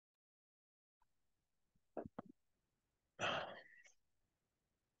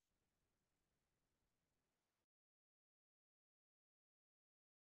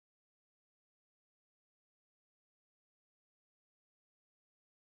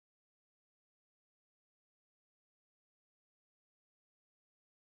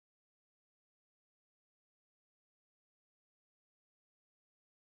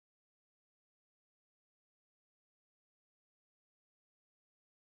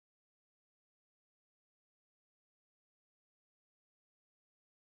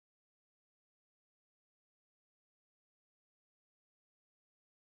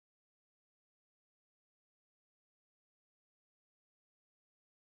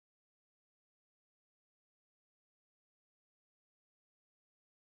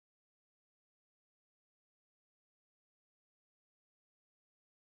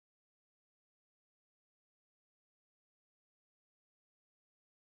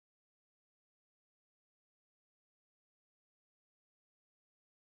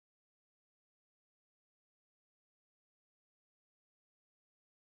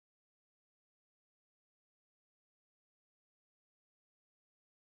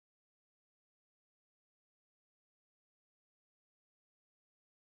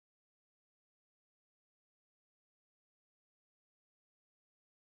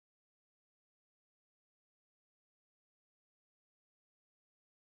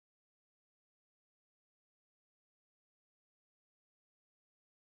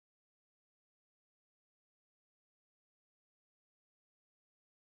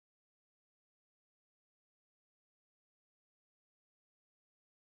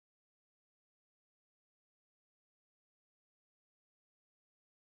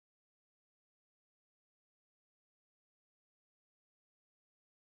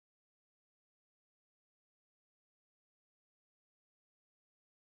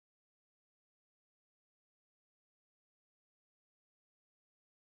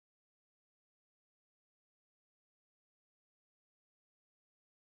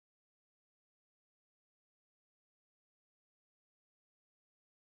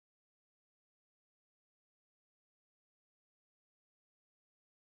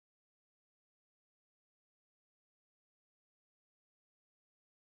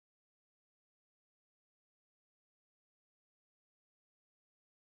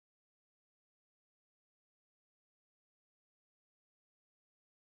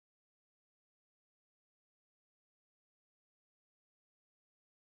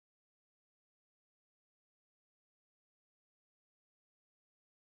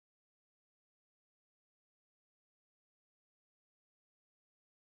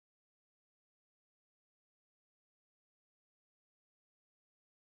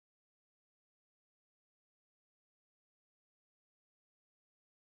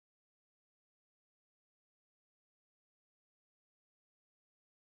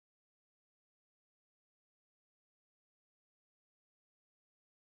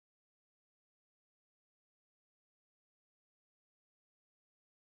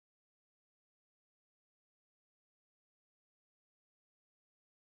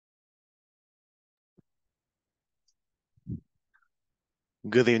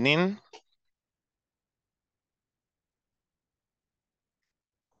Good evening.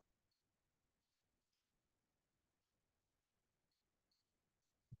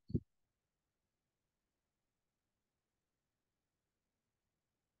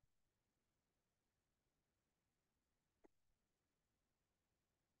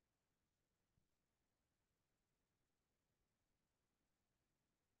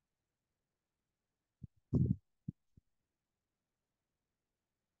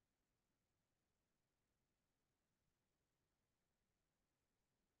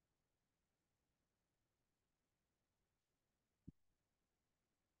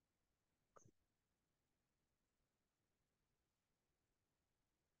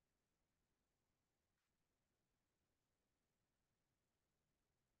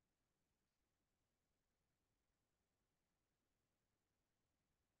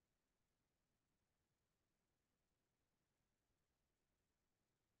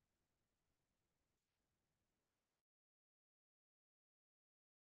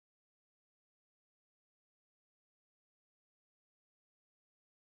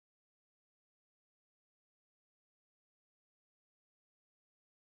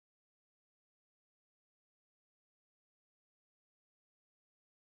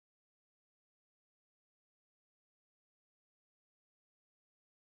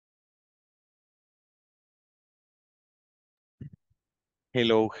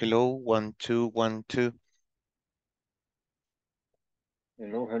 Hello, hello, 1, 2, 1, 2.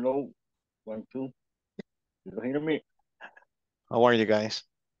 Hello, hello. 1, 2. You hear me? How are you guys?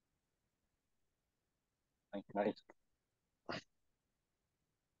 Nice.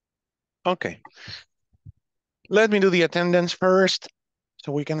 Okay. Let me do the attendance first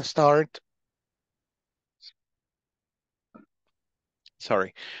so we can start.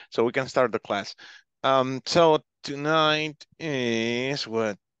 Sorry. So we can start the class. So tonight is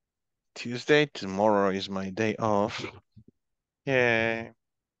what? Tuesday. Tomorrow is my day off. Yeah.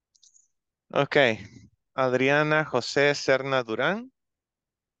 Okay. Adriana José Serna Durán.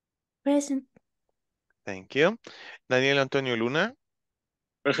 Present. Thank you. Daniel Antonio Luna.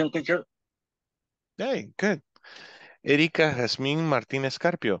 Present, teacher. Hey, good. Erika Jazmín Martínez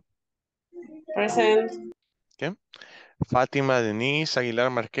Carpio. Present. Okay. Fátima Denise Aguilar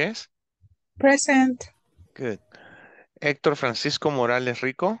Márquez. Present. Good. Héctor Francisco Morales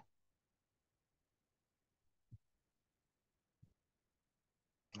Rico.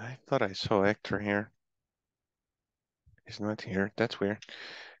 I thought I saw Héctor here. He's not here. That's weird.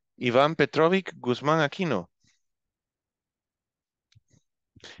 Iván Petrovic Guzmán Aquino.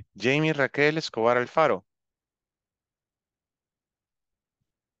 Jamie Raquel Escobar Alfaro.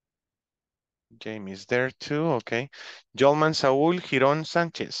 Jamie's there too. Okay. Jolman Saúl Girón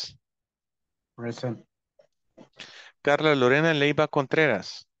Sánchez. Present. Carla Lorena Leiva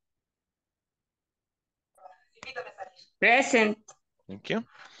Contreras. Present. Thank you.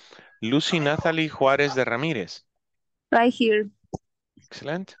 Lucy Nathalie Juárez de Ramírez. Right here.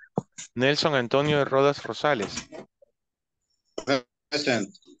 Excellent. Nelson Antonio Rodas Rosales.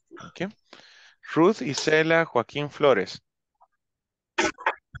 Present. Thank you. Ruth Isela Joaquín Flores.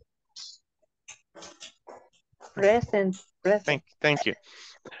 Present. Thank you.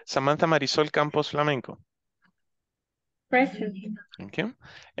 Samantha Marisol Campos Flamenco. Present. Thank you.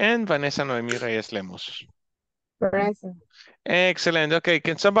 And Vanessa Noemí Reyes Lemos. Present. Excellent. Okay,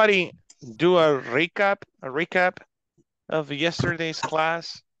 can somebody do a recap of yesterday's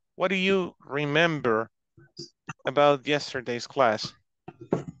class? What do you remember about yesterday's class?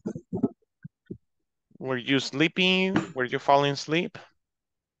 Were you sleeping? Were you falling asleep?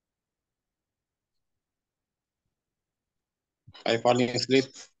 I falling asleep.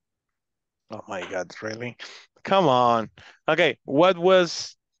 Oh my God, really? Come on. Okay, what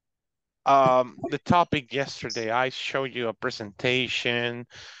was the topic yesterday? I showed you a presentation.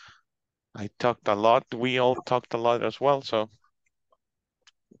 I talked a lot. We all talked a lot as well. So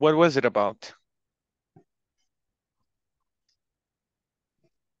what was it about?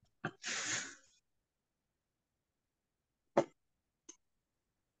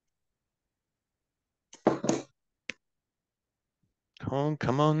 Oh,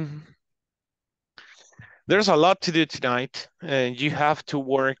 come on. There's a lot to do tonight. You have to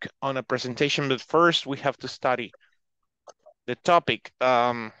work on a presentation, but first we have to study the topic.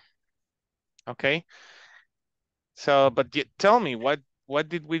 Okay. So, but tell me, what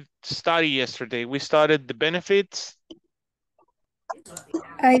did we study yesterday? We studied the benefits.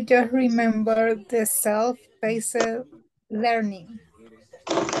 I just remember the self-paced learning.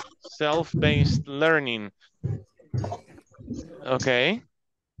 Self-based learning. Okay.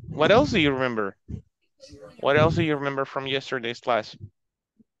 What else do you remember? What else do you remember from yesterday's class?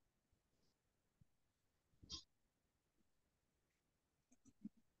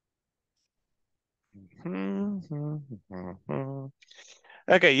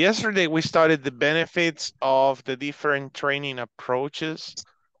 Okay, yesterday we started the benefits of the different training approaches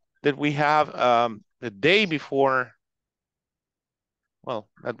that we have. The day before, well,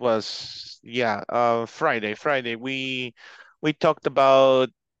 that was, yeah, Friday. We talked about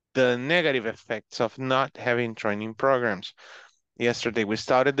the negative effects of not having training programs. Yesterday we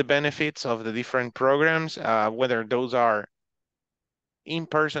started the benefits of the different programs, whether those are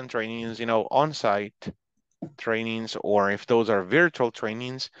in-person trainings, on-site trainings, or if those are virtual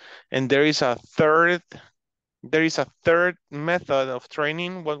trainings. And there is a third method of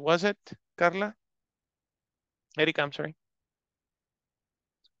training. What was it, Carla? Erika, I'm sorry.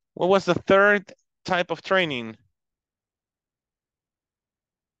 What was the third type of training?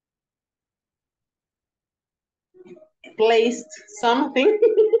 Placed something.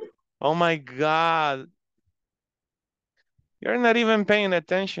 Oh my God. You're not even paying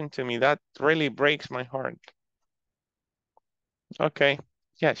attention to me. That really breaks my heart. Okay.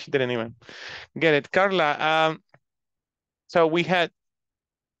 Yeah, she didn't even get it. Carla, so we had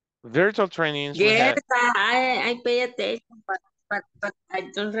virtual trainings. We Yes, had, I pay attention, but I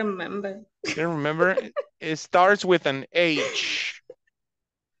don't remember. you remember, it starts with an H.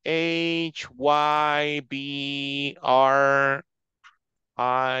 HYBRID.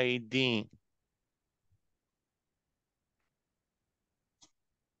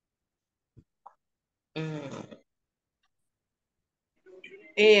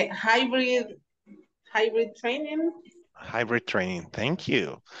 Hybrid training. Hybrid training. Thank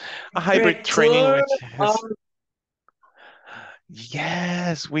you. A hybrid training, Return which has, on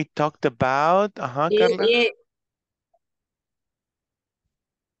yes, we talked about, Carla.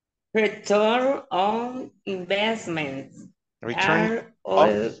 return on investments. Return of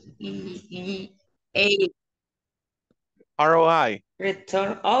ROE. ROI.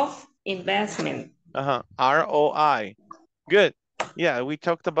 Return of investment. ROI. Good. Yeah, we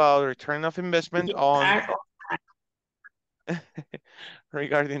talked about return of investment on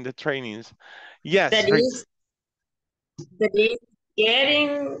regarding the trainings. Yes, that is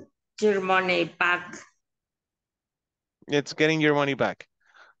getting your money back. it's getting your money back.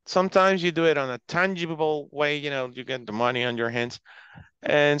 Sometimes you do it on a tangible way, you get the money on your hands,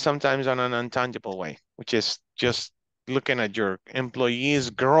 and sometimes on an intangible way, which is just looking at your employees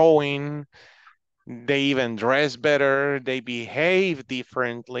growing. They even dress better, they behave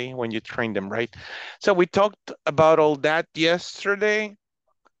differently when you train them, right? So we talked about all that yesterday.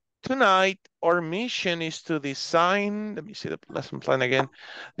 Tonight, our mission is to design, let me see the lesson plan again,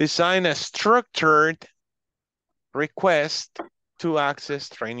 design a structured request to access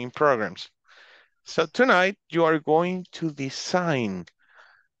training programs. So tonight, you are going to design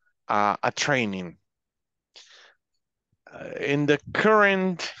a training. In the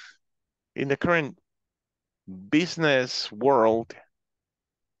current business world,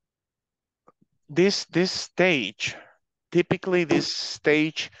 typically this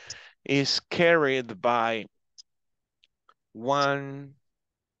stage is carried by 1,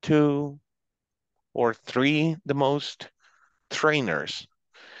 2, or 3, the most, trainers.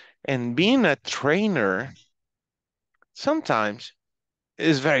 And being a trainer sometimes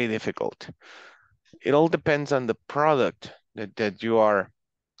is very difficult. It all depends on the product that you are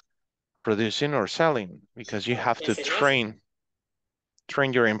producing or selling, because you have to train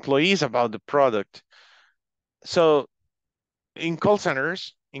your employees about the product. So in call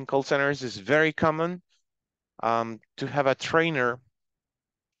centers is very common to have a trainer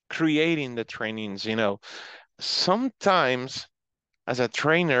creating the trainings. Sometimes as a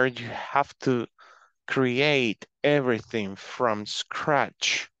trainer, you have to create everything from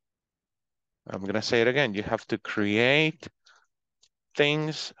scratch. I'm going to say it again. You have to create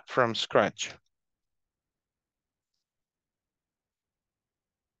things from scratch.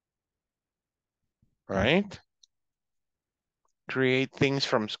 Right? Create things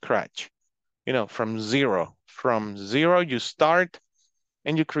from scratch. From zero. From zero, you start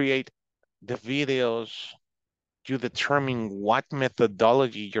and you create the videos. You determine what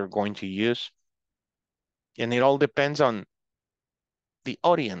methodology you're going to use. And it all depends on the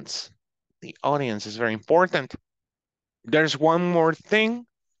audience. The audience is very important. There's one more thing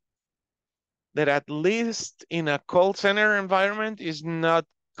that, at least in a call center environment, is not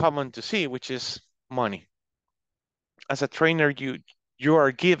common to see, which is money. As a trainer, you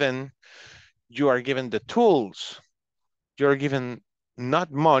are given the tools. You're given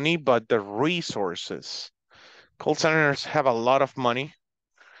not money, but the resources. Call centers have a lot of money,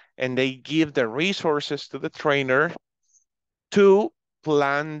 and they give the resources to the trainer to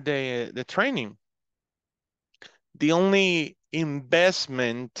plan the training. The only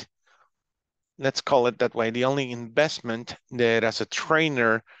investment let's call it that way, the only investment that as a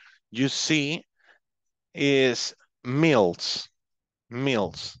trainer you see is meals,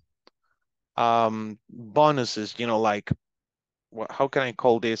 bonuses, you know, like, how can I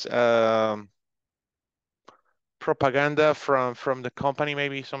call this? Propaganda from the company,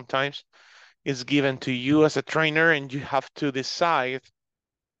 maybe sometimes is given to you as a trainer, and you have to decide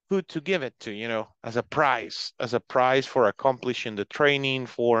who to give it to, you know, as a prize for accomplishing the training,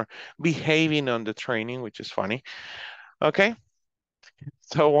 for behaving on the training, which is funny. Okay,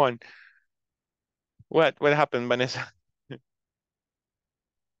 so on. What happened, Vanessa?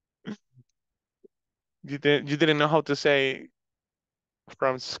 You didn't know how to say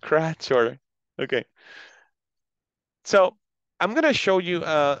from scratch, or okay. So I'm gonna show you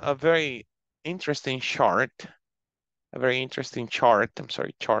a very interesting chart, I'm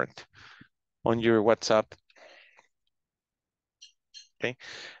sorry, chart on your WhatsApp. Okay,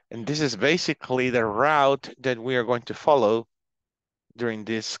 and this is basically the route that we are going to follow during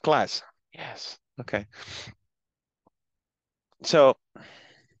this class. Yes, okay. So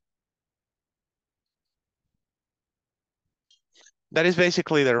that is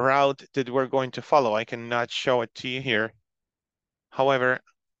basically the route that we're going to follow. I cannot show it to you here. However,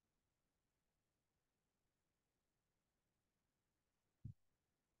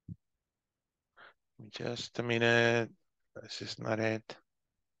 just a minute. This is not it.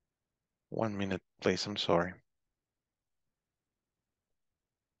 1 minute, please. I'm sorry.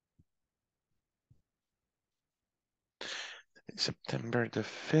 September the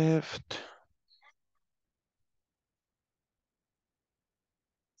 5th.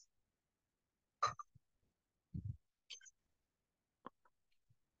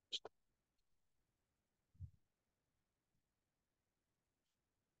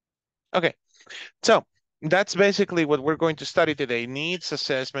 Okay, so that's basically what we're going to study today. Needs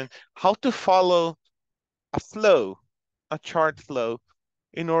assessment, how to follow a flow, a chart flow,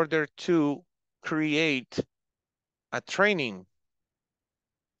 in order to create a training.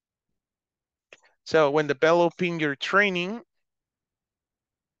 So when developing your training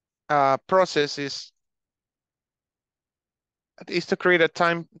process is to create a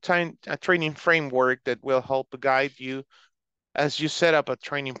training framework that will help guide you as you set up a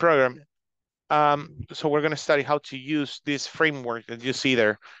training program. So we're going to study how to use this framework that you see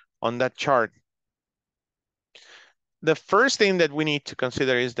there on that chart. The first thing that we need to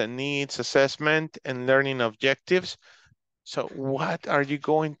consider is the needs assessment and learning objectives. So what are you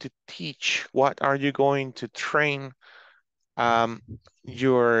going to teach? What are you going to train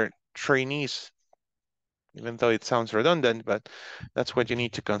your trainees? Even though it sounds redundant, but that's what you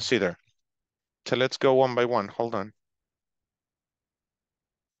need to consider. So let's go one by one. Hold on.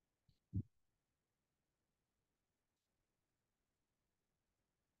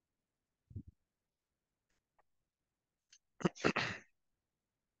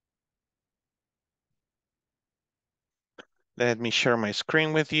 Let me share my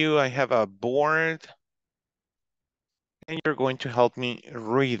screen with you. I have a board and you're going to help me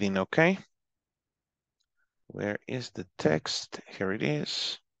reading, okay? Where is the text? Here it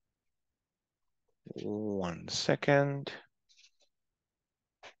is. 1 second.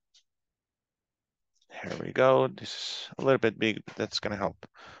 Here we go. This is a little bit big, but that's gonna help.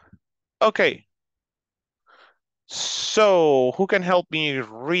 Okay. So who can help me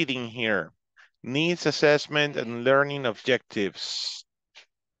reading here? Needs assessment and learning objectives.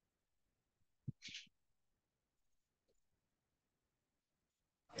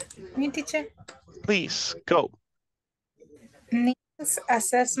 Me, teacher. Please go. Needs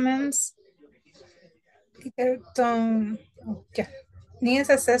assessments. Teacher, yeah. Needs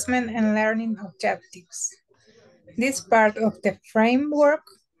assessment and learning objectives. This part of the framework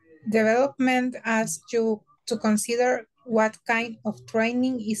development asks you to consider what kind of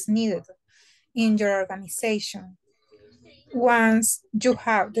training is needed in your organization. Once you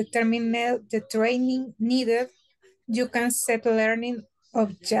have determined the training needed, you can set learning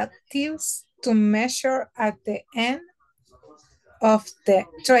objectives to measure at the end of the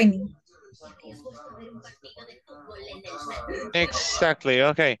training. Exactly.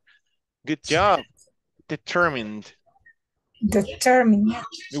 Okay. Good job. Determined. Determined.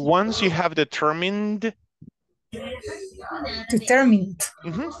 Once you have determined. Yeah.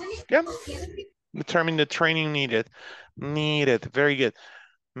 Determine the training needed. Very good.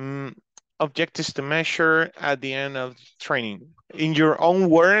 Objectives to measure at the end of training. In your own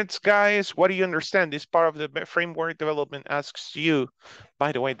words, guys, what do you understand? This part of the framework development asks you,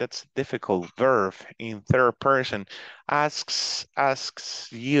 by the way, that's a difficult verb in third person, asks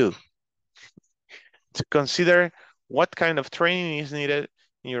you to consider what kind of training is needed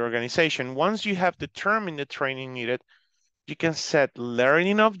in your organization. Once you have determined the training needed, you can set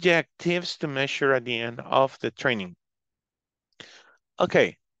learning objectives to measure at the end of the training.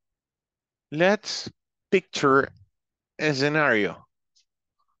 Okay, let's picture a scenario.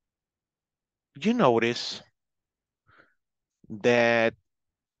 You notice that,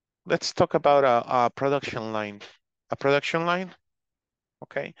 let's talk about a production line. A production line,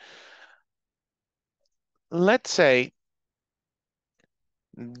 okay? Let's say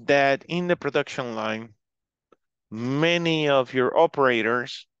that in the production line, many of your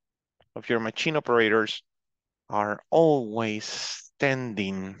operators, of your machine operators, are always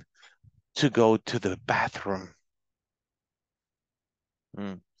standing to go to the bathroom.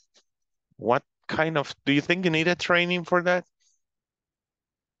 What kind of, do you think you need a training for that?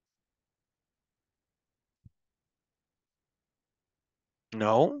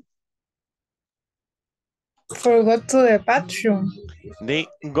 No? For go to the bathroom. They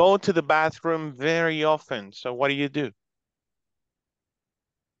go to the bathroom very often. So what do you do?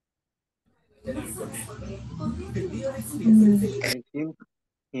 I think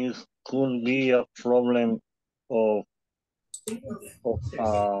it could be a problem of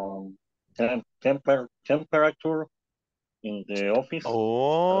temperature in the office.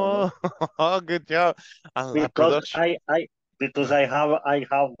 Oh, good job. A Because production. I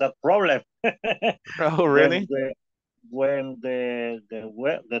have that problem. Oh, when really?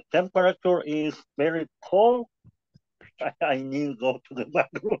 the temperature is very cold, I need to go to the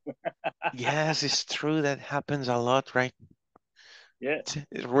bathroom. Yes, it's true. That happens a lot, right? Yeah,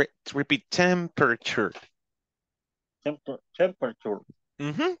 Repeat temperature. temperature.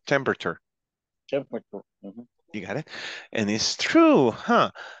 Temperature. Temperature. Mhm. You got it? And it's true, huh?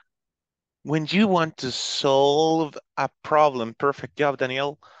 When you want to solve a problem, perfect job,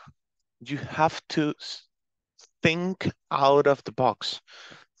 Danielle, you have to think out of the box.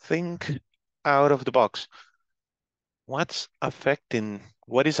 Think out of the box. What is affecting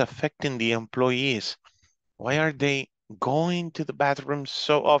the employees? Why are they going to the bathroom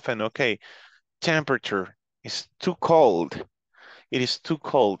so often? Okay, temperature is too cold. It is too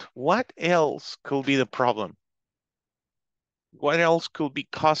cold. What else could be the problem? What else could be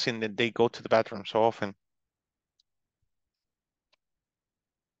causing that they go to the bathroom so often?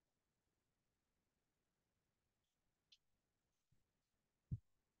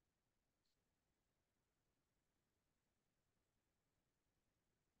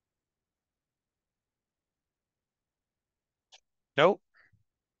 No,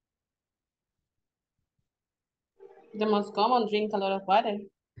 The most common, drink a lot of water.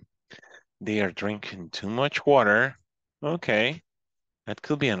 they are drinking too much water. Okay, that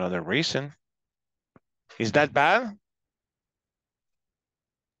could be another reason. Is that bad?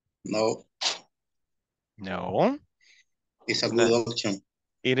 No, No. it's a No. good option.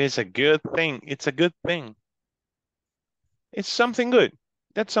 It is a good thing. It's a good thing. It's something good.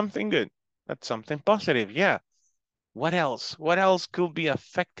 That's something good. That's something positive. Yeah. What else? What else could be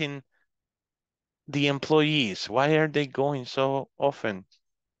affecting the employees? Why are they going so often?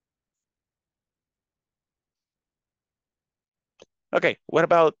 Okay, what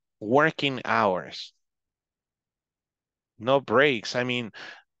about working hours? No breaks. I mean,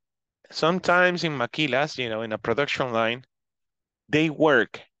 sometimes in maquilas, in a production line, they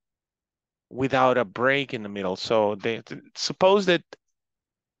work without a break in the middle. So suppose that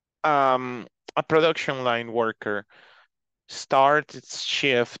a production line worker starts its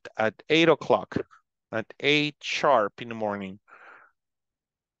shift at 8 o'clock, at 8 sharp in the morning,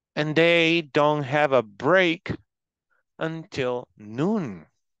 and they don't have a break until noon.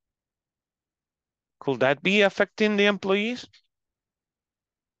 Could that be affecting the employees?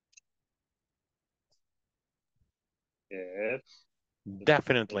 Yes,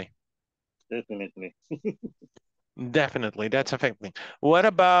 Definitely. definitely. Definitely, that's affecting. What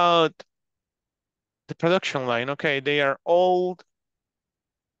about the production line? Okay, they are all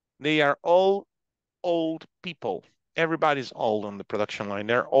old people. Everybody's old on the production line.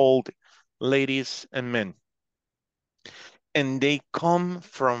 They're old ladies and men. And they come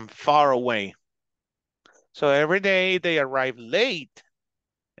from far away. So every day they arrive late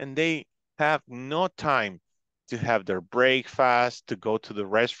and they have no time to have their breakfast, to go to the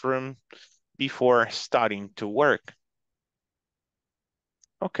restroom before starting to work.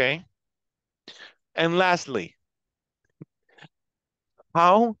 Okay. And lastly,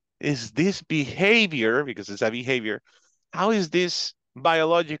 how is this behavior, because it's a behavior, how is this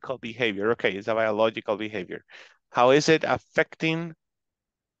biological behavior? Okay, it's a biological behavior. How is it affecting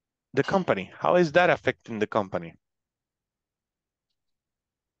the company? How is that affecting the company?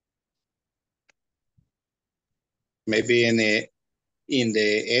 Maybe in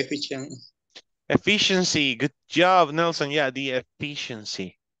the efficient. Efficiency. Good job, Nelson. Yeah, the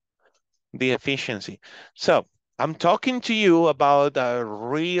efficiency. The efficiency. So I'm talking to you about a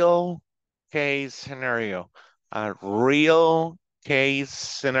real case scenario. A real case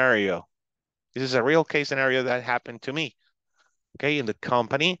scenario. This is a real case scenario that happened to me. Okay, in the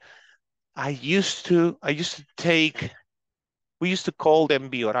company. I used to take, we used to call them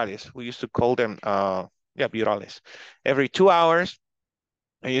biorales. We used to call them biorales. Every 2 hours,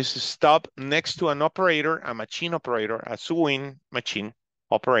 I used to stop next to an operator, a machine operator, a sewing machine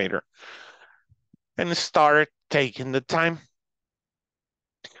operator, and start taking the time.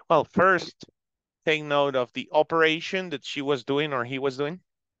 Well, first, take note of the operation that she was doing or he was doing.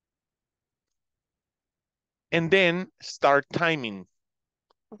 And then start timing.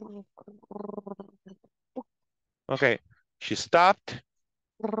 Okay, she stopped.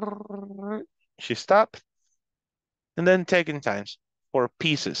 She stopped. And then taking times for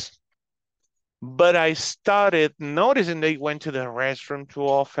pieces. But I started noticing they went to the restroom too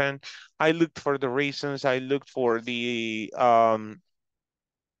often. I looked for the reasons. I looked for the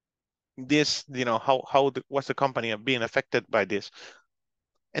this, you know, how was the company being affected by this,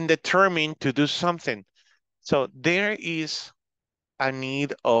 and determined to do something. So there is a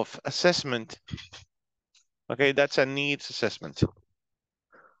need of assessment. Okay, that's a needs assessment.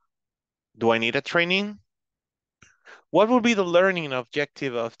 Do I need a training? What will be the learning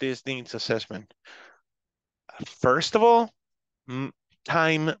objective of this needs assessment? First of all,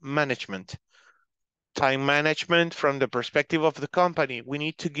 time management. Time management from the perspective of the company. We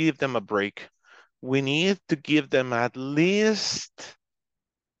need to give them a break. We need to give them at least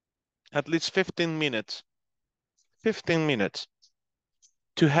 15 minutes. 15 minutes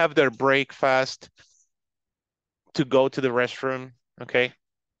to have their breakfast, to go to the restroom, okay?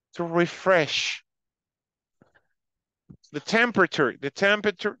 To refresh. The temperature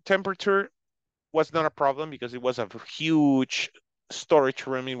was not a problem because it was a huge storage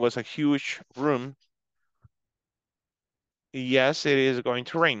room. It was a huge room. Yes, it is going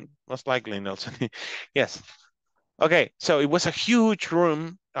to rain, most likely, Nelson. Yes. Okay, so it was a huge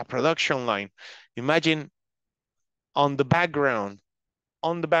room, a production line. Imagine on the background,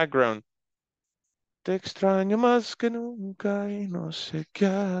 te extraño más que nunca y no sé qué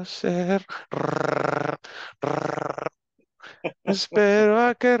hacer. Espero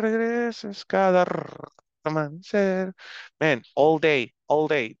a que regreses cada amanecer. Man, all day,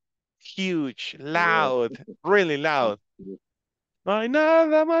 huge, loud, really loud. No hay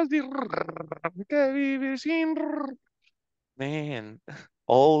nada más que vivir sin. Man,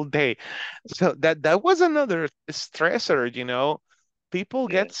 all day. So that was another stressor, you know. People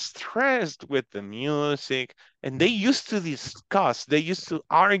Yeah. get stressed with the music, and they used to discuss, they used to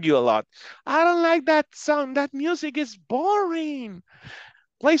argue a lot. I don't like that song. That music is boring.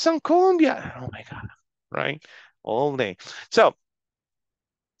 Play some cumbia. Oh my God, right? All day. So,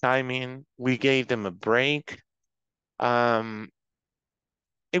 I mean, we gave them a break.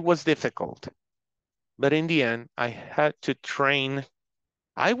 It was difficult, but in the end, I had to train.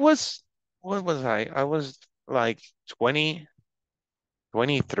 What was I? I was like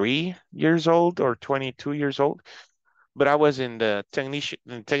 23 years old or 22 years old, but I was in the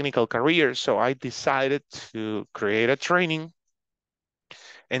technical career. So I decided to create a training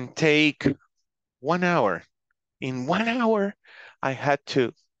and take 1 hour. In 1 hour, I had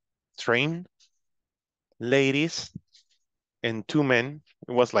to train ladies and 2 men.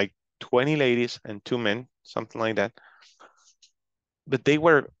 It was like 20 ladies and 2 men, something like that. But they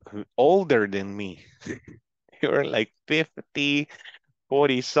were older than me. They were like 50,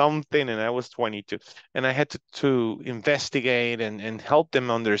 40 something, and I was 22. And I had to investigate and help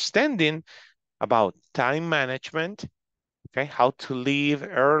them understanding about time management, okay? How to leave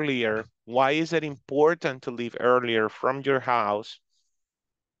earlier. Why is it important to leave earlier from your house?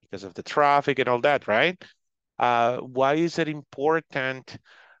 Because of the traffic and all that, right? Why is it important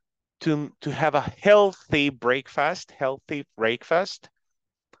to have a healthy breakfast?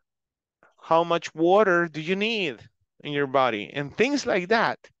 How much water do you need in your body? And things like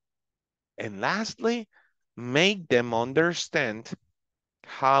that. And lastly, make them understand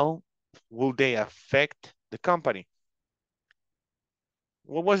how will they affect the company.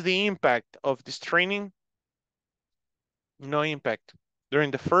 What was the impact of this training? No impact.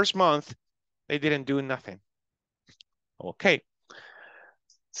 During the first month, they didn't do nothing. Okay.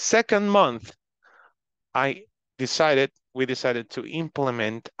 Second month, we decided to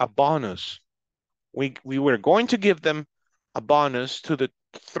implement a bonus. We were going to give them a bonus to the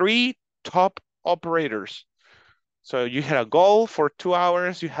 3 top operators. So you had a goal for 2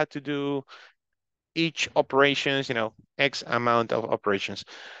 hours. You had to do each operations, X amount of operations.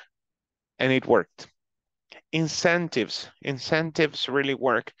 And it worked. Incentives really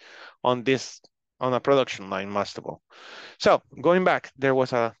work on a production line, most of all. So going back, there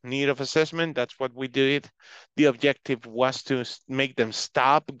was a need of assessment. That's what we did. The objective was to make them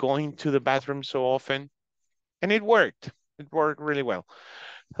stop going to the bathroom so often. And it worked. It worked really well.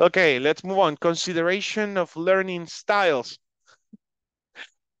 Okay, let's move on. Consideration of learning styles.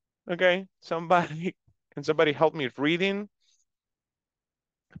 Okay, can somebody help me reading?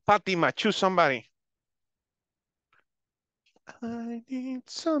 Fatima, choose somebody. I need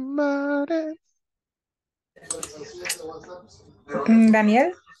somebody.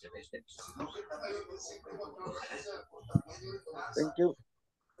 Daniel. Thank you.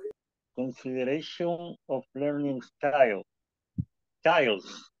 Consideration of learning styles. Styles.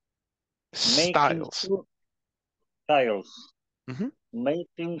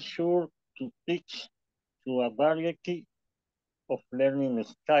 Making sure to teach to a variety of learning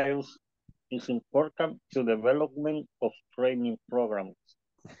styles is important to development of training programs.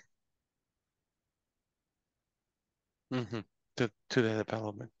 To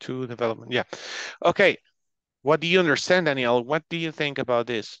development, yeah. Okay, what do you understand, Daniel? What do you think about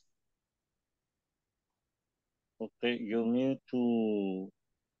this? Okay, you need to,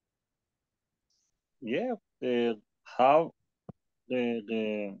 how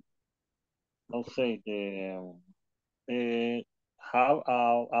I'll say have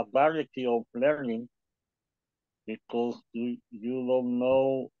a variety of learning, because you don't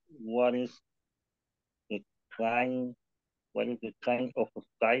know what is the kind of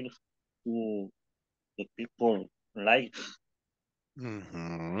styles to the people like.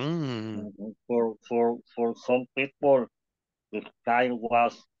 For some people, the style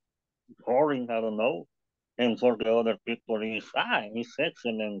was boring, I don't know, and for the other people it's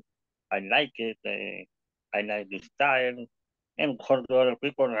excellent. I like it. I like the style, and for the other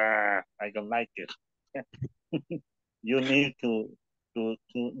people, I don't like it. You need to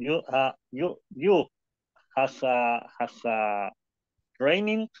you has a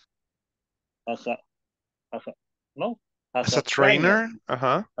training as a as a no As a trainer, as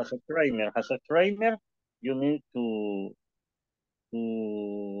a trainer, you need to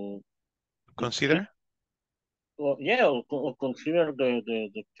consider. Consider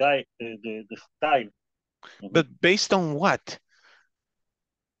the style. But based on what?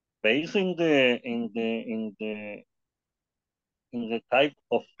 Based in the type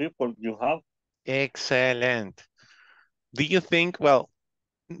of people you have. Excellent. Do you think, well,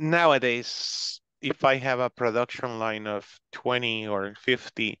 nowadays, if I have a production line of 20 or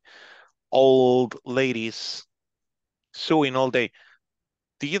 50 old ladies sewing all day,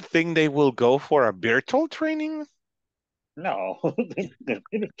 do you think they will go for a virtual training? No,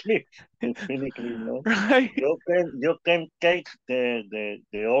 definitely no. Right? You can take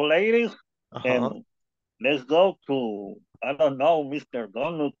the old ladies and let's go to, I don't know, Mr.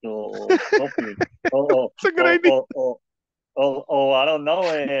 Donut or coffee It's a good idea. or I don't know,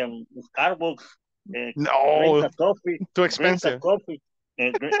 Starbucks. Drink No, a coffee. too Drink a expensive. coffee.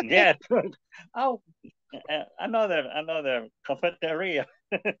 Yeah. Oh, another cafeteria.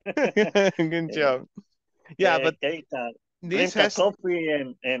 Good job. Yeah, but this Drink a has. coffee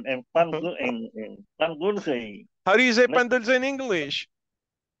and pan and pan dulce. How do you say pan dulce in English?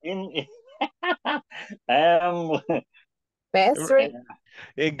 In Pastry.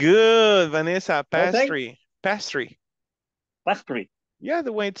 Good, Vanessa. Okay. Pastry. Pastry. Yeah,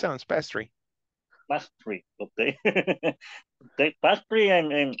 the way it sounds, pastry. Pastry. Okay. Take pastry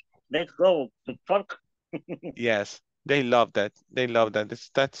and let's go to talk. Yes, they love that. They love that.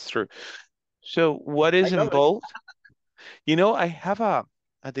 That's true. So what is I love it. involved? I have a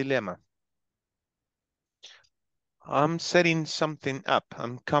dilemma. I'm setting something up.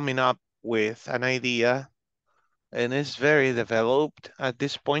 I'm coming up with an idea, and it's very developed at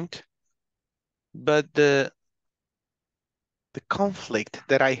this point. But the conflict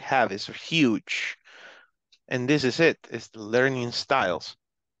that I have is huge. And this is it, it's the learning styles.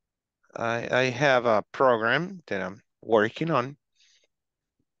 I have a program that I'm working on,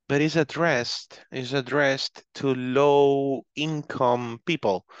 but it's addressed to low income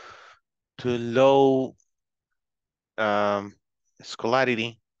people, to low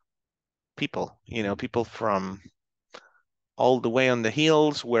scholarity people, people from all the way on the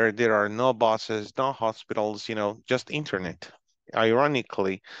hills where there are no buses, no hospitals, just internet.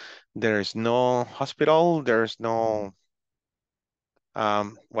 Ironically, there's no hospital, there's no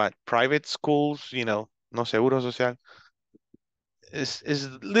private schools, no seguro social. Is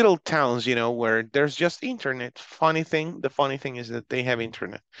little towns, where there's just internet. The funny thing is that they have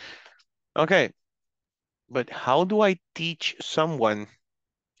internet. Okay, But how do I teach someone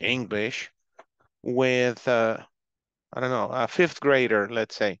English with, I don't know, a fifth grader,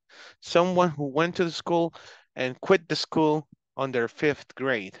 let's say, someone who went to the school and quit the school on their fifth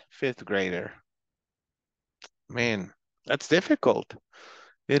grader? Man, that's difficult.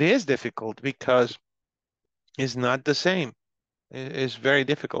 It is difficult because it's not the same. It's very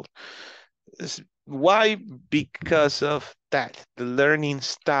difficult. Why? Because of that, the learning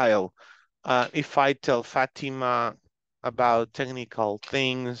style. If I tell Fatima about technical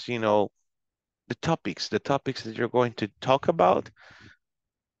things, you know, the topics that you're going to talk about,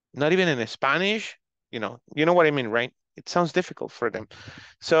 not even in Spanish, you know what I mean, right? It sounds difficult for them.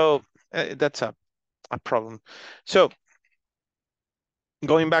 So that's a problem. So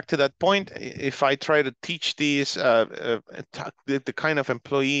going back to that point, if I try to teach these the kind of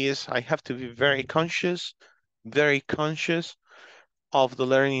employees, I have to be very conscious of the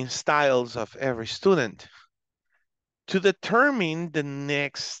learning styles of every student to determine the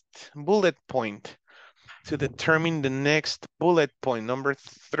next bullet point. Number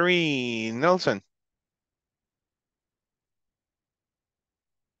 3, Nelson.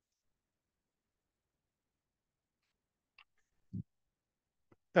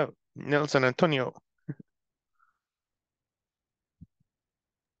 Oh, Nelson Antonio.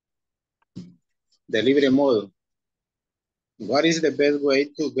 Delivery model. What is the best way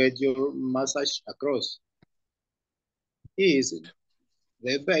to get your message across? Is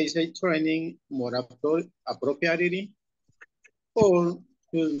the basic training more appropriately or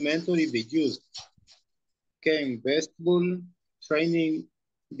should mentoring be used? Can vestibular training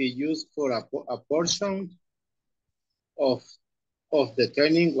be used for a portion of the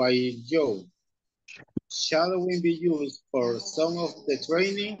training while shadowing be used for some of the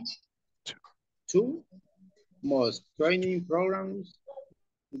training? 2. Most training programs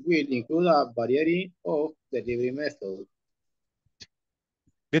will include a variety of delivery methods.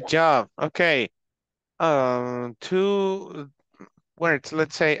 Good job. Okay. 2 words.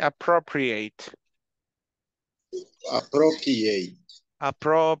 Let's say appropriate. Appropriate.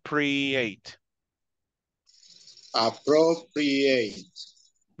 Appropriate. Appropriate.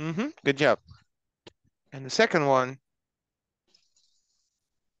 Good job. And the second one,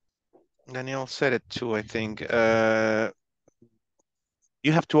 Daniel said it too, I think. You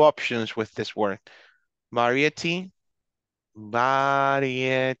have 2 options with this word. Variety.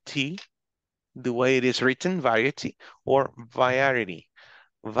 Variety. The way it is written, variety, or variety.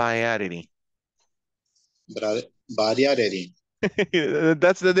 Variety. Variety.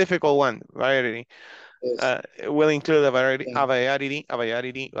 That's the difficult one, variety. Yes. Will include a variety, Yeah. variety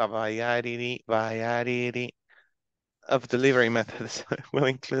of delivery methods. Will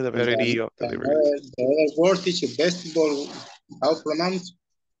include a variety of delivery. The other word is vestibule. How pronounce?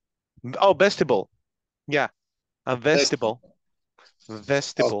 Oh, vestibule. Yeah, a vestibule.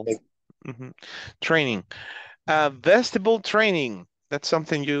 Vestibule. Okay. Training. Vestibule training. That's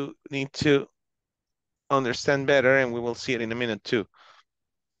something you need to understand better, and we will see it in a minute too.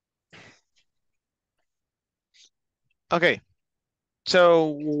 Okay,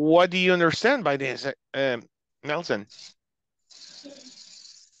 so what do you understand by this, Nelson?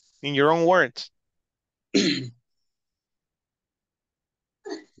 In your own words.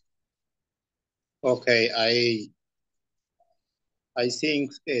 Okay, I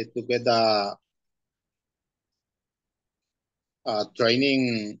think to get a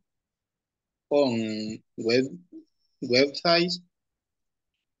training on websites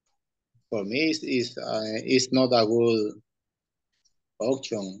for me is not a good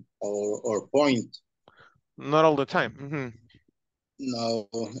option or point. Not all the time. No,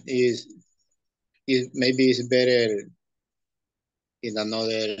 is maybe it's better in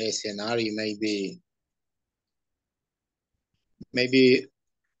another scenario. Maybe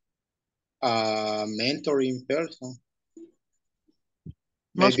a mentoring person.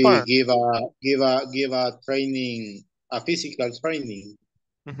 Most Maybe part. give a training, a physical training,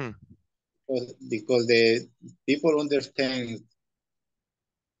 because the people understand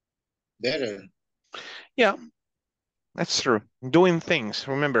better. Yeah, that's true. Doing things.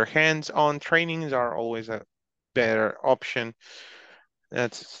 Remember, hands-on trainings are always a better option.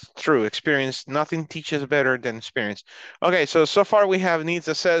 That's true. Experience, nothing teaches better than experience. Okay, so far we have needs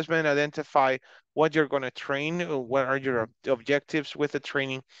assessment, identify what you're going to train, what are your objectives with the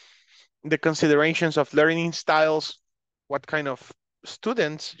training, the considerations of learning styles, what kind of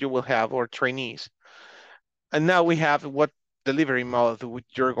students you will have or trainees. And now we have what delivery mode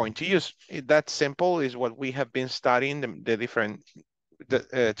you're going to use. That simple is what we have been studying, the different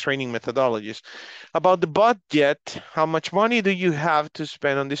training methodologies. About the budget, how much money do you have to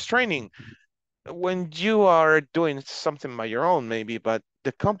spend on this training? when you are doing something by your own, maybe, but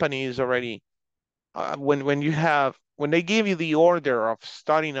the company is already, when they give you the order of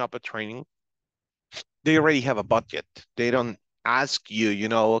starting up a training, they already have a budget. They don't ask you,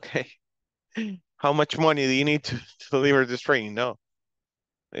 okay, how much money do you need to deliver this training? No,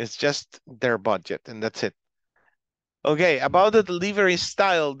 it's just their budget and that's it. Okay, about the delivery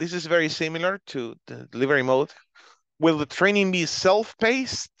style, this is very similar to the delivery mode. Will the training be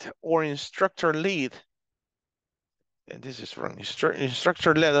self-paced or instructor-led? And this is wrong.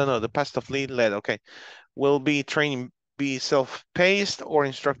 Instructor-led, no, the past of lead-led, okay. Will be training be self-paced or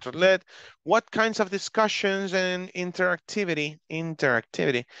instructor-led? What kinds of discussions and interactivity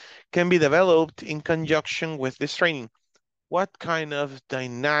can be developed in conjunction with this training? What kind of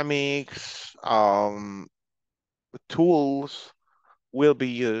dynamics, tools will be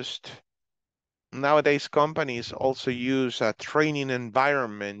used? Nowadays, companies also use a training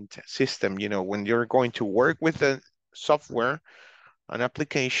environment system. When you're going to work with a software, an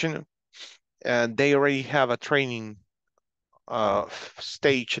application, and they already have a training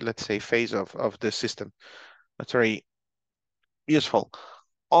stage, let's say, phase of the system. That's very useful.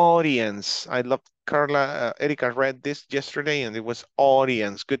 Audience. I love Carla. Erica read this yesterday, and it was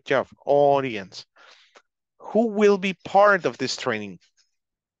audience. Good job, audience. Who will be part of this training?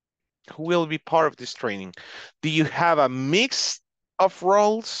 Who will be part of this training? Do you have a mix of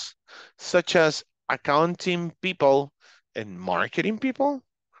roles, such as accounting people and marketing people?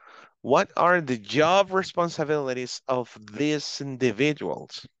 What are the job responsibilities of these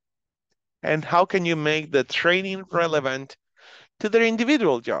individuals? And how can you make the training relevant to their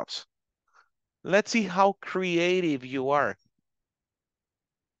individual jobs? Let's see how creative you are.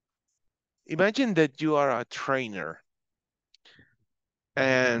 Imagine that you are a trainer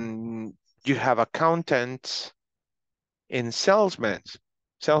and you have accountants and salesmen,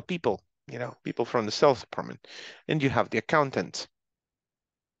 sell people, people from the sales department, and you have the accountants.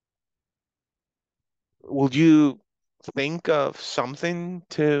 Would you think of something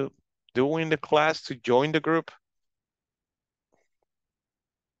to do in the class to join the group?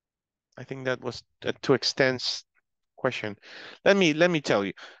 I think that was a too extensive question. Let me tell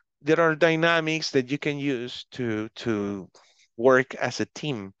you, there are dynamics that you can use to work as a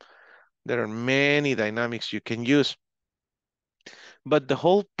team. There are many dynamics you can use. But the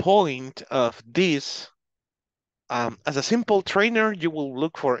whole point of this, as a simple trainer, you will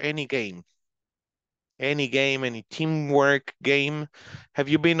look for any game, any teamwork game. Have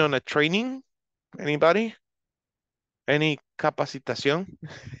you been on a training? Anybody? Any capacitación?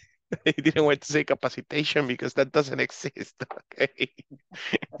 I didn't want to say capacitation because that doesn't exist. Okay.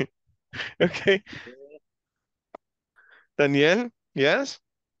 Okay. Daniel, yes?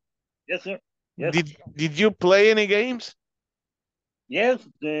 Yes, sir. Yes. Did you play any games? Yes,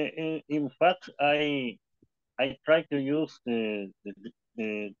 in fact, I try to use the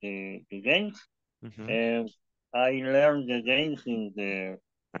games, and I learned the games in the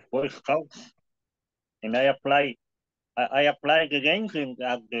Boy Scouts, and I apply the games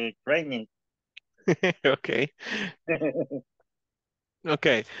at the training. Okay.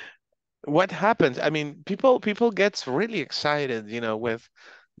 Okay. What happens? I mean, people gets really excited, with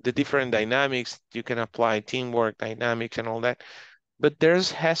the different dynamics. You can apply teamwork dynamics and all that. But there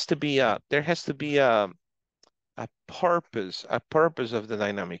has to be a purpose of the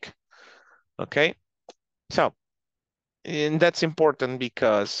dynamic. Okay. So, and that's important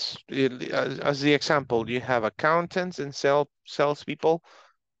because as the example, you have accountants and salespeople.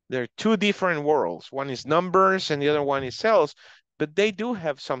 They're two different worlds. One is numbers and the other one is sales, but they do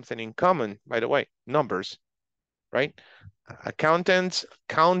have something in common, by the way, numbers, right? Accountants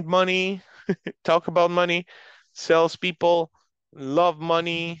count money, talk about money. Salespeople love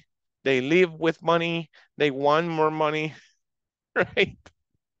money. They live with money. They want more money, right?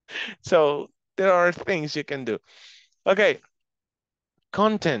 So there are things you can do. Okay,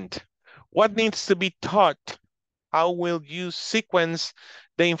 content. What needs to be taught? How will you sequence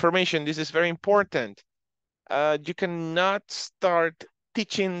the information? This is very important. You cannot start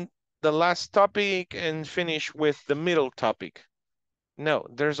teaching the last topic and finish with the middle topic. No,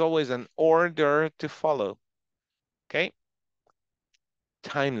 there's always an order to follow. Okay.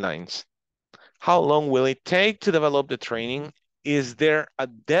 Timelines. How long will it take to develop the training? Is there a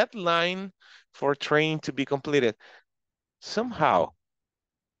deadline for training to be completed? Somehow,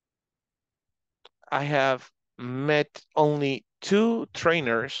 I have met only 2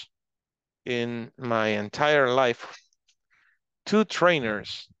 trainers in my entire life. 2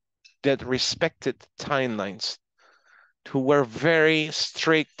 trainers that respected timelines, who were very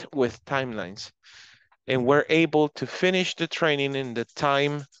strict with timelines and were able to finish the training in the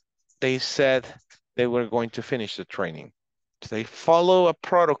time they said they were going to finish the training. So they follow a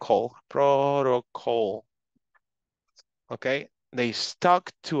protocol, okay? They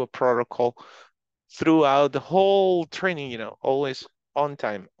stuck to a protocol throughout the whole training, you know, always on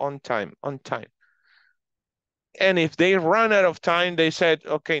time, on time, on time. And if they run out of time, they said,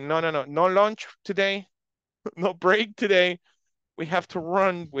 okay, no lunch today, no break today. We have to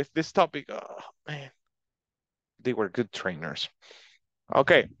run with this topic. Oh, man, they were good trainers.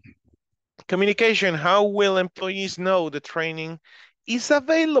 Okay, communication. How will employees know the training is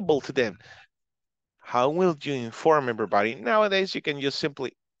available to them? How will you inform everybody? Nowadays, you can just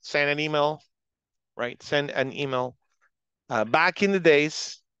simply send an email, right? Send an email. Back in the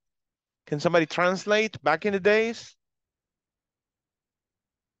days, can somebody translate back in the days?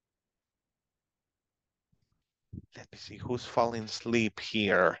 Let me see who's falling asleep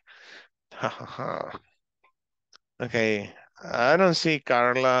here. Okay, I don't see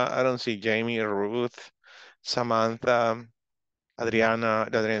Carla. I don't see Jamie, Ruth, Samantha, Adriana.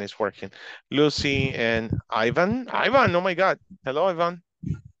 Adriana is working. Lucy and Ivan. Ivan, oh my God. Hello, Ivan.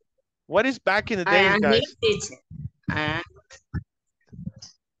 What is back in the I days, am here, guys? teacher.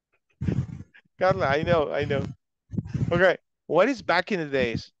 Carla, I know. Okay, what is back in the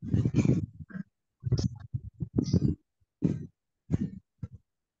days?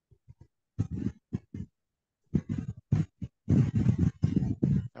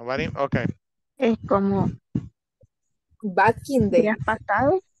 Nobody? Okay. Es como Back in the. días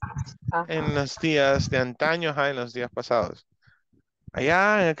pasados. En Ajá. los días de antaño, en los días pasados.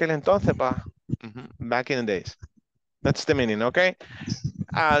 Allá en aquel entonces, pa. Back in the days. That's the meaning, okay?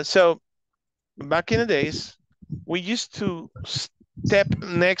 So back in the days, we used to step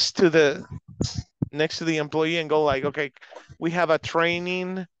next to the employee and go like, okay, we have a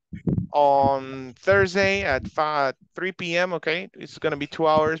training on Thursday at 3 p.m. Okay, it's gonna be 2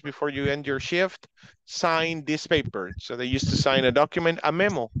 hours before you end your shift. Sign this paper. So they used to sign a document, a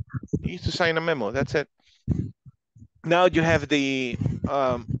memo. They used to sign a memo. That's it. Now you have the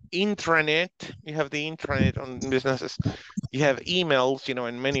intranet. You have the intranet on businesses. You have emails, you know,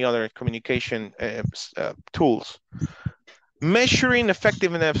 and many other communication tools. Measuring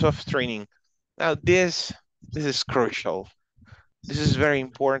effectiveness of training. Now this is crucial. This is very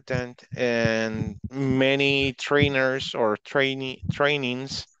important, and many trainers or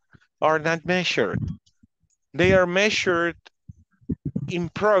trainings are not measured. They are measured in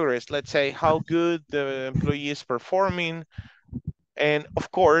progress. Let's say how good the employee is performing. And of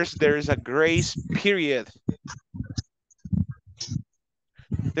course, there is a grace period.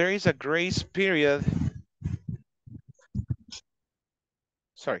 There is a grace period.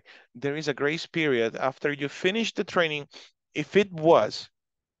 Sorry, there is a grace period after you finish the training. If it was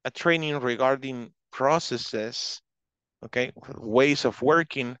a training regarding processes, okay, ways of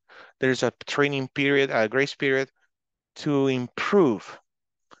working, there's a training period, a grace period to improve.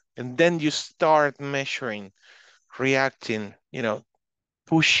 And then you start measuring, reacting, you know,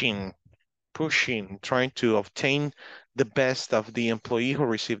 pushing, trying to obtain the best of the employee who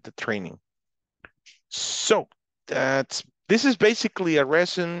received the training. So this is basically a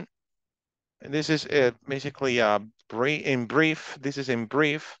resume. This is basically in brief. This is in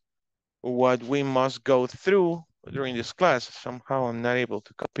brief what we must go through during this class. Somehow I'm not able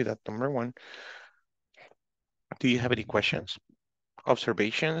to copy that number one. Do you have any questions,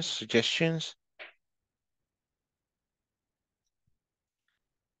 observations, suggestions?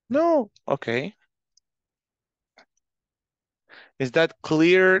 No, okay. Is that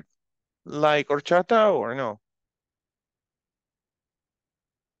clear like horchata or no?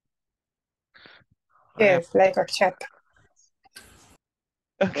 Yes, like horchata.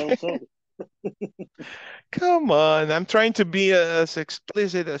 Okay. So, Come on, I'm trying to be as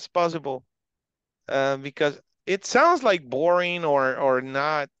explicit as possible because it sounds like boring or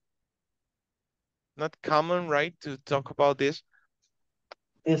not common, right, to talk about this.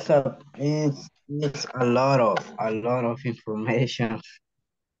 It's a lot of information.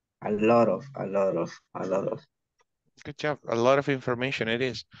 A lot of. Good job. A lot of information. It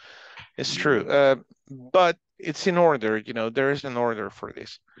is. It's true. But it's in order. You know, there is an order for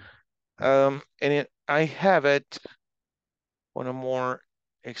this. And I have it on a more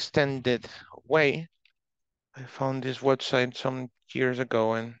extended way. I found this website some years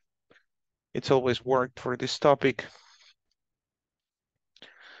ago, and it's always worked for this topic.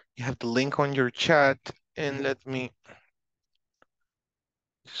 You have the link on your chat, and let me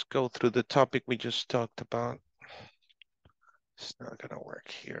just go through the topic we just talked about. It's not gonna work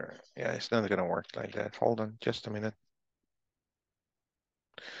here. Yeah, it's not gonna work like that. Hold on just a minute.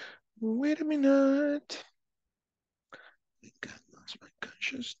 Wait a minute. God, lost my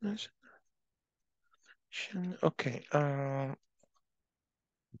consciousness. Okay.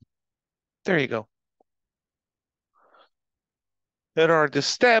 There you go. There are the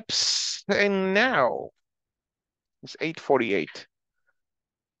steps, and now it's 8:48.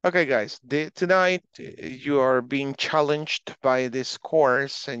 Okay, guys, tonight you are being challenged by this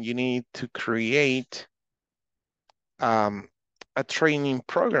course, and you need to create a training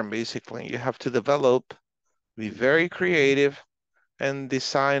program. Basically, you have to develop, be very creative, and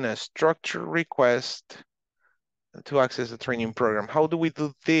design a structured request to access the training program. How do we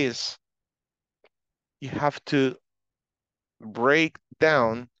do this? You have to break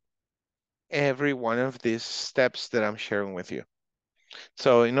down every one of these steps that I'm sharing with you.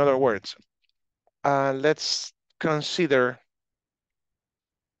 So in other words, let's consider,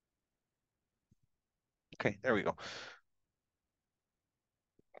 okay, there we go.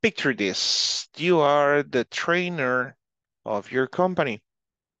 Picture this, you are the trainer of your company.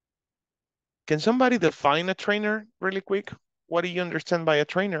 Can somebody define a trainer really quick? What do you understand by a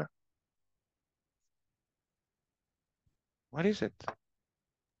trainer? What is it?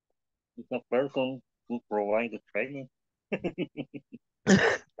 It's a person who provides the training.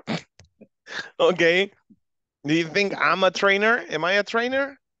 Okay. Do you think I'm a trainer? Am I a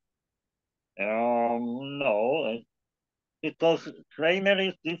trainer? No, because trainer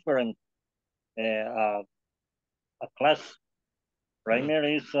is different. A class trainer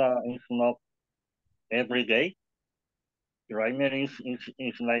is not every day. Trainer is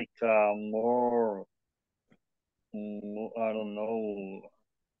like more, I don't know,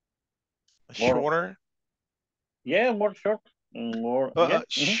 more, Shorter? yeah, more short, more, yeah,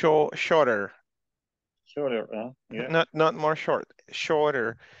 Shorter. shorter, yeah. Not more short,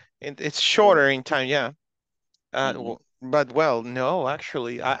 shorter. It's shorter in time, yeah. But well, no,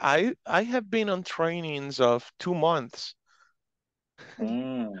 actually, I have been on trainings of 2 months.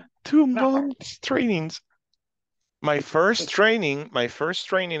 2 months trainings. My first training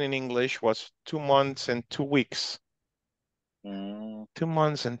in English was 2 months and 2 weeks. 2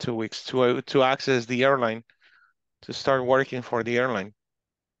 months and 2 weeks to access the airline, to start working for the airline.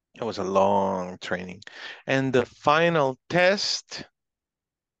 It was a long training. And the final test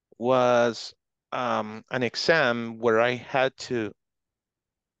was an exam where I had to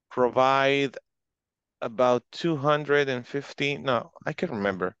provide about 250, no, I can't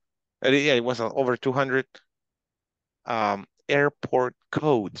remember. Yeah, it was over 200 airport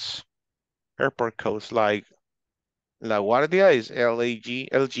codes like LaGuardia is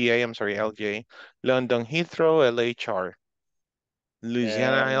LGA, I'm sorry, LGA, London Heathrow, LHR,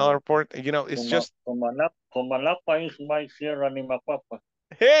 Louisiana Airport, you know, it's just. Comalapa is my Sierra Nimapapa.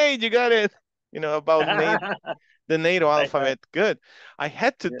 Hey, you got it. You know, about the NATO alphabet. Good. I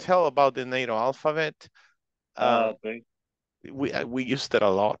had to tell about the NATO alphabet. Okay. We used it a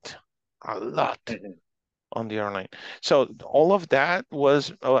lot on the airline. So all of that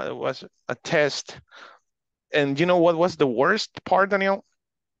was a test. And you know what was the worst part, Daniel?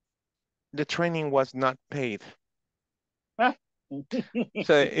 The training was not paid.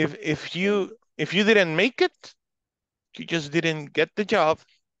 So if you didn't make it, you just didn't get the job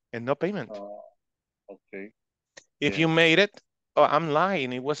and no payment. Okay. If you made it, oh, I'm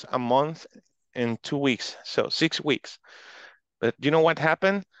lying. It was a month and 2 weeks, so 6 weeks. But you know what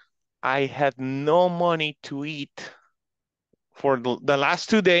happened? I had no money to eat for the last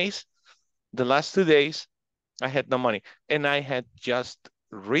 2 days. The last 2 days, I had no money. And I had just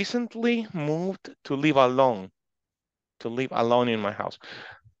recently moved to live alone in my house.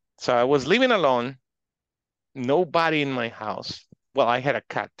 So I was living alone, nobody in my house. Well, I had a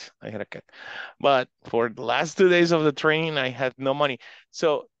cat. But for the last 2 days of the training, I had no money.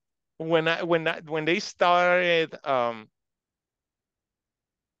 So when they started, how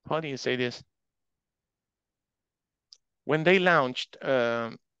do you say this? When they launched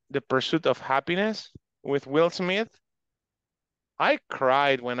The Pursuit of Happiness with Will Smith, I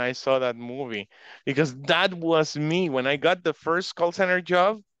cried when I saw that movie because that was me. When I got the first call center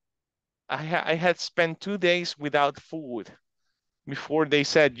job, I had spent 2 days without food before they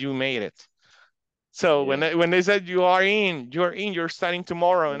said you made it. So when they said you're starting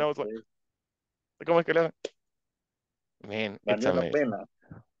tomorrow, and I was like, man, it's amazing.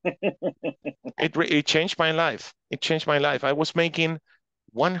 It changed my life. It changed my life. I was making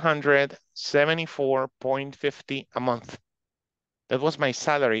 174.50 a month. That was my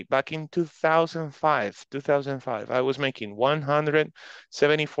salary back in 2005. I was making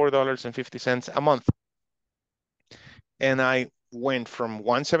 $174.50 a month. And I went from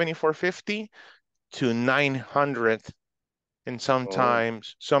 174.50 to 900 and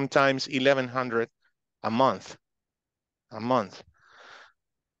sometimes 1100 a month.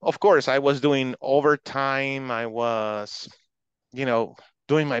 of course, I was doing overtime. I was, you know,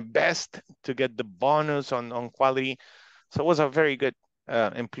 doing my best to get the bonus on quality. So I was a very good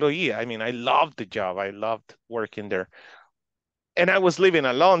employee. I mean, I loved the job. I loved working there. And I was living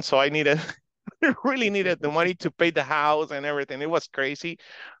alone, so I needed, really needed the money to pay the house and everything. It was crazy,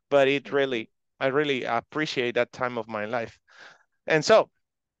 but I really appreciate that time of my life. And so,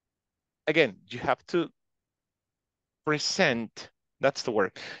 again, you have to present, that's the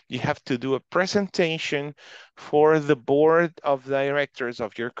word. You have to do a presentation for the board of directors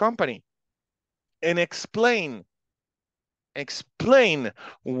of your company and explain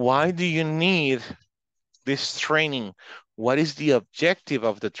why do you need this training? What is the objective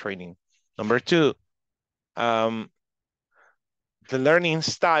of the training? Number two, the learning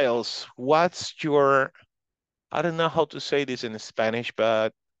styles. What's your, I don't know how to say this in Spanish,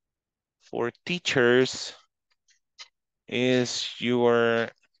 but for teachers is your,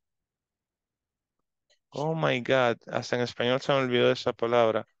 oh my God, hasta en español se me olvidó esa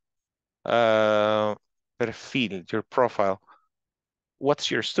palabra. Perfil, your profile.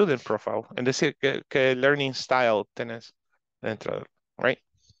 What's your student profile? Es decir, ¿qué learning style tenés dentro, right?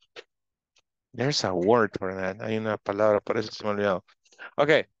 There's a word for that. Hay una palabra, por eso se me olvidó.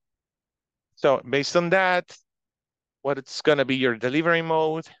 Okay. So based on that, what it's going to be your delivery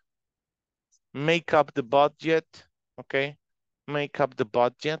mode, make up the budget, okay? Make up the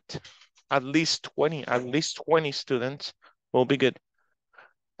budget. At least 20 students will be good.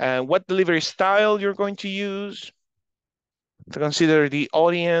 And what delivery style you're going to use to consider the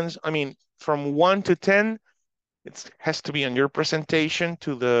audience. I mean, from 1 to 10, it has to be on your presentation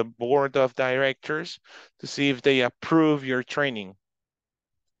to the board of directors to see if they approve your training.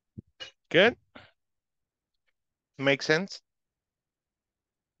 Good? Make sense?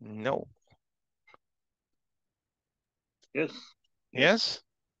 No. Yes. Yes?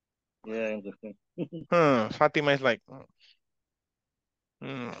 Yeah, I understand. Fatima is like,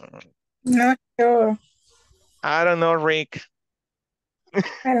 Not sure. I don't know, Rick.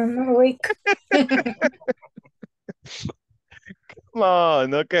 I don't know, Rick. Come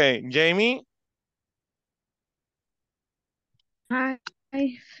on, okay. Jamie, Hi.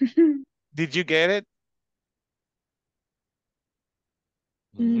 did you get it?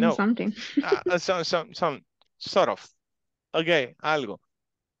 No. Something. Some, sort of. Okay, algo.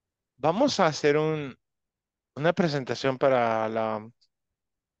 Vamos a hacer una presentación para la,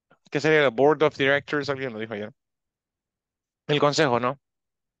 ¿qué sería? El Board of Directors, alguien lo dijo ayer. El consejo, ¿no?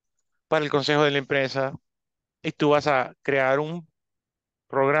 Para el consejo de la empresa. Y tú vas a crear un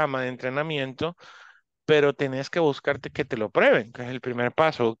programa de entrenamiento, pero tenés que buscarte que te lo prueben, que es el primer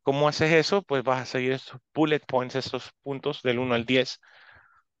paso. ¿Cómo haces eso? Pues vas a seguir esos bullet points, esos puntos del 1 al 10. O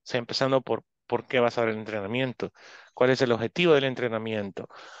sea, empezando por qué vas a dar el entrenamiento, cuál es el objetivo del entrenamiento,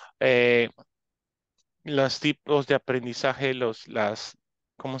 los tipos de aprendizaje,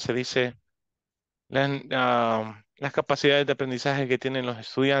 ¿cómo se dice? Las capacidades de aprendizaje que tienen los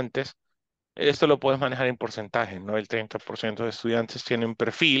estudiantes. Esto lo puedes manejar en porcentajes, ¿no? El 30% de estudiantes tienen un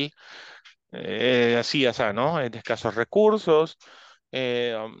perfil, así, o sea, ¿no? De escasos recursos,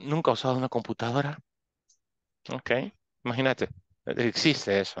 nunca ha usado una computadora, ¿ok? Imagínate,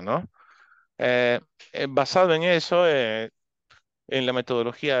 existe eso, ¿no? Basado en eso, en la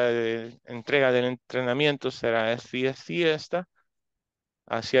metodología de entrega del entrenamiento será así esta.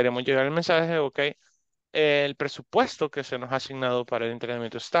 Así haremos llegar el mensaje, ok. El presupuesto que se nos ha asignado para el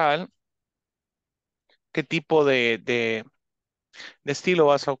entrenamiento es tal. ¿Qué tipo de estilo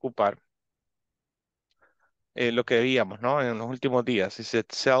vas a ocupar? Lo que veíamos, ¿no? En los últimos días. ¿Es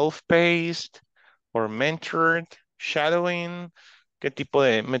it self-paced or mentored, shadowing? ¿Qué tipo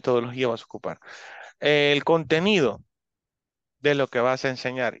de metodología vas a ocupar? El contenido de lo que vas a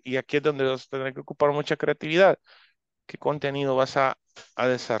enseñar. Y aquí es donde vas a tener que ocupar mucha creatividad. ¿Qué contenido vas a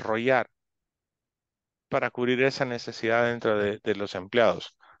desarrollar para cubrir esa necesidad dentro de los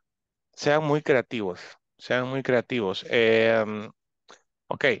empleados? Sean muy creativos, sean muy creativos.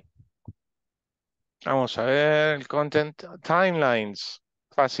 Ok, vamos a ver el content, timelines,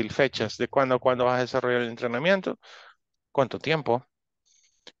 fácil, fechas, de cuándo a cuándo vas a desarrollar el entrenamiento, cuánto tiempo.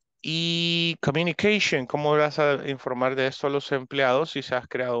 Y communication, ¿cómo vas a informar de esto a los empleados? Si se has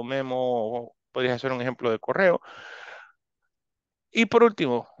creado un memo, podrías hacer un ejemplo de correo. Y por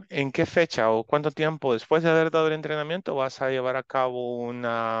último, ¿en qué fecha o cuánto tiempo después de haber dado el entrenamiento vas a llevar a cabo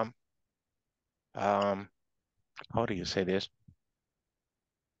una, how do you say this?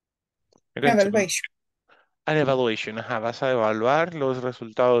 Evaluation. An evaluation, ajá, vas a evaluar los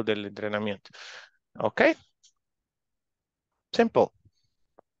resultados del entrenamiento. ¿Ok? Simple.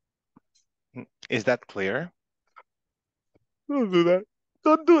 Is that clear? I'll do that.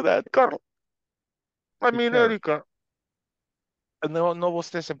 Don't do that, Carl. I mean, Teacher. Erika. No, no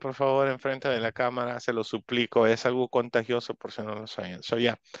bostecen, por favor, enfrente de la cámara, se lo suplico. Es algo contagioso por si no lo saben. So,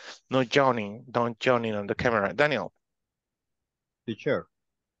 yeah, no yawning. Don't yawning on the camera. Daniel. Teacher.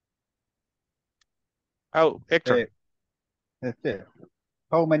 Oh, Hector.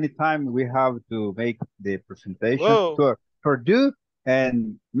 How many times we have to make the presentation Whoa. to do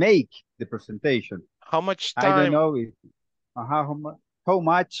and make the presentation? How much I don't time? know if, how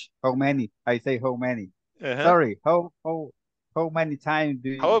many? I say how many. Uh-huh. Sorry, how many times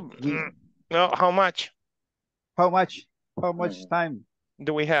do no, how much? How much time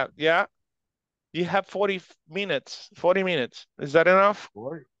Do we have? Yeah. You have 40 minutes. 40 minutes. Is that enough?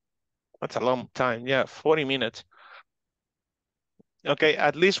 40. That's a long time. Yeah, 40 minutes. Okay,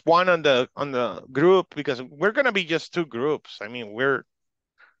 at least one on the group, because we're gonna be just 2 groups. I mean, we're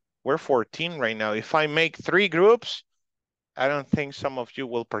 14 right now. If I make 3 groups, I don't think some of you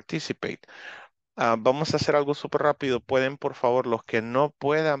will participate. Vamos a hacer algo súper rápido. Pueden, por favor, los que no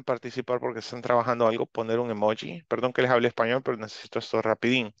puedan participar porque están trabajando algo, poner un emoji. Perdón que les hable español, pero necesito esto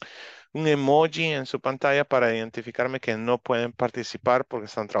rapidín. Un emoji en su pantalla para identificarme que no pueden participar porque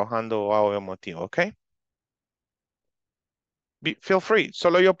están trabajando o algo emotivo, ¿ok? Feel free.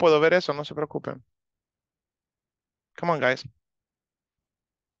 Solo yo puedo ver eso, no se preocupen. Come on, guys.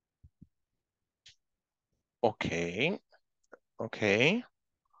 Okay. Okay.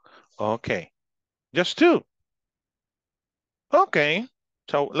 Okay. Just 2. Okay.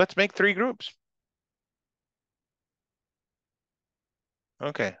 So let's make 3 groups.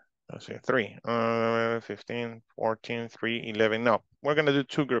 Okay. Let's see. 3. 15, 14, 3, 11. No, we're going to do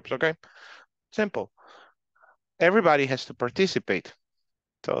 2 groups, okay? Simple. Everybody has to participate.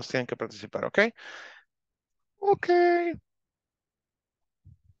 Todos tienen que participar, okay? Okay.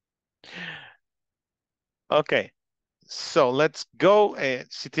 Okay. So let's go.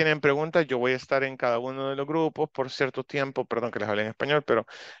 Si tienen preguntas, yo voy a estar en cada uno de los grupos por cierto tiempo. Perdón que les hable en español, pero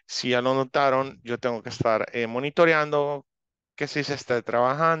si ya lo notaron, yo tengo que estar monitoreando que si se esté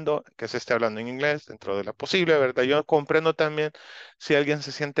trabajando, que se esté hablando en inglés dentro de lo posible, ¿verdad? Yo comprendo también si alguien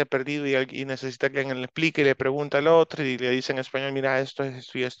se siente perdido y necesita que alguien le explique y le pregunta al otro y le dice en español, mira, esto es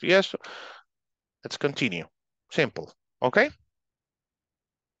esto y esto y esto. Let's continue. Simple. ¿Ok?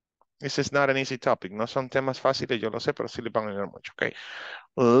 This is not an easy topic. No son temas fáciles, yo lo sé, pero sí les van a ayudar mucho. ¿Ok?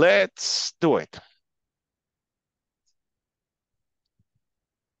 Let's do it.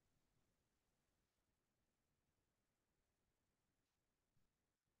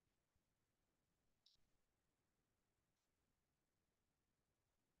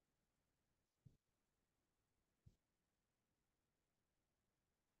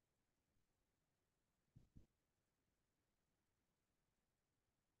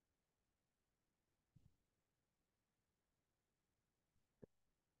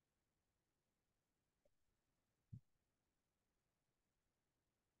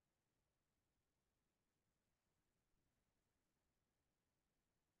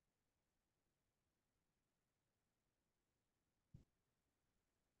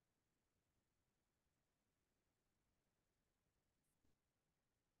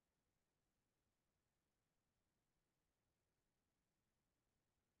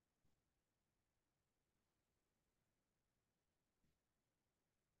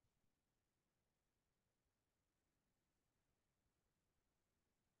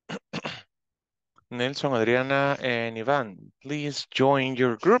 Nelson, Adriana, and Iván, please join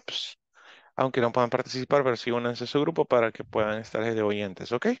your groups. Aunque no puedan participar, pero sí únanse a su grupo para que puedan estar de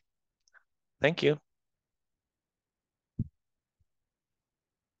oyentes, ¿ok? Thank you.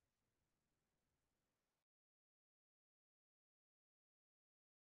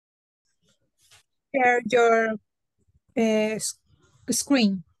 Share your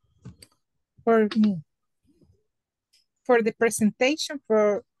screen for me. For the presentation,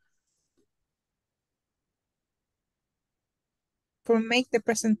 for make the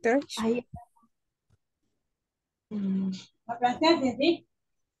presentation.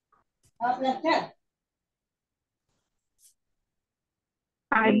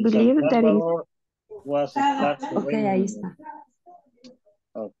 I believe that Okay, ahí está.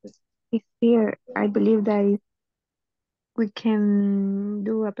 Okay. is here. I believe that we can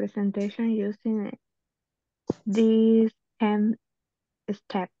do a presentation using these 10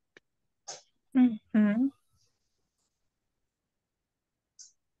 steps. Mm-hmm.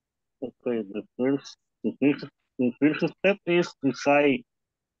 Okay, the first step is decide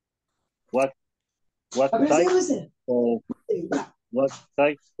what type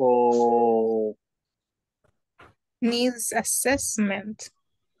of Needs assessment,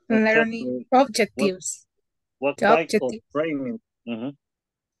 learning objectives. What The type of objective. training?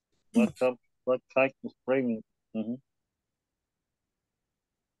 what type of training? Mm-hmm.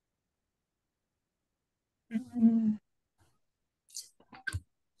 Mm,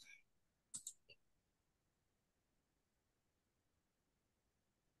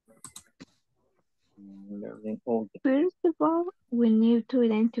 Learning all the First of all, we need to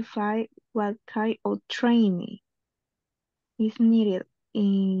identify what kind of training is needed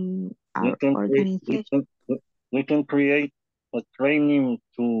in we our can organization. we can create a training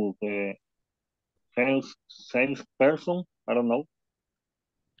to the sales person, I don't know,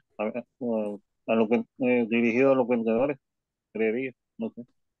 dirigido a los vendedores, creería, no sé,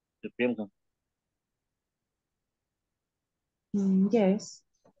 ¿qué piensan? Yes.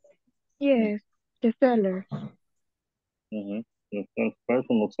 Yes, the seller. The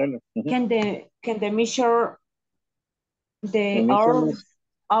salesperson or seller. Can they measure the Initially,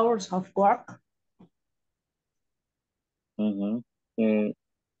 hours of work? The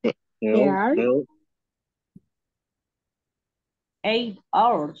They are 8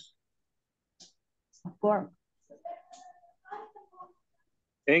 hours of work.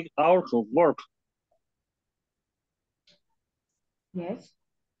 8 hours of work. Yes.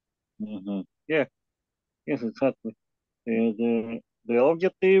 Yeah, yes, exactly. The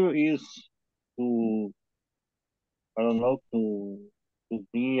objective is to, I don't know, to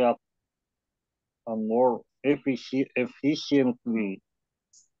be a more efficiently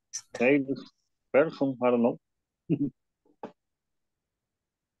sales person, I don't know.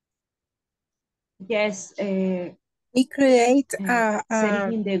 Yes. we create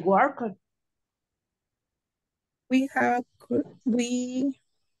Setting the work. we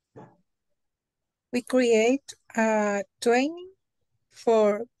create a training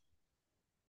for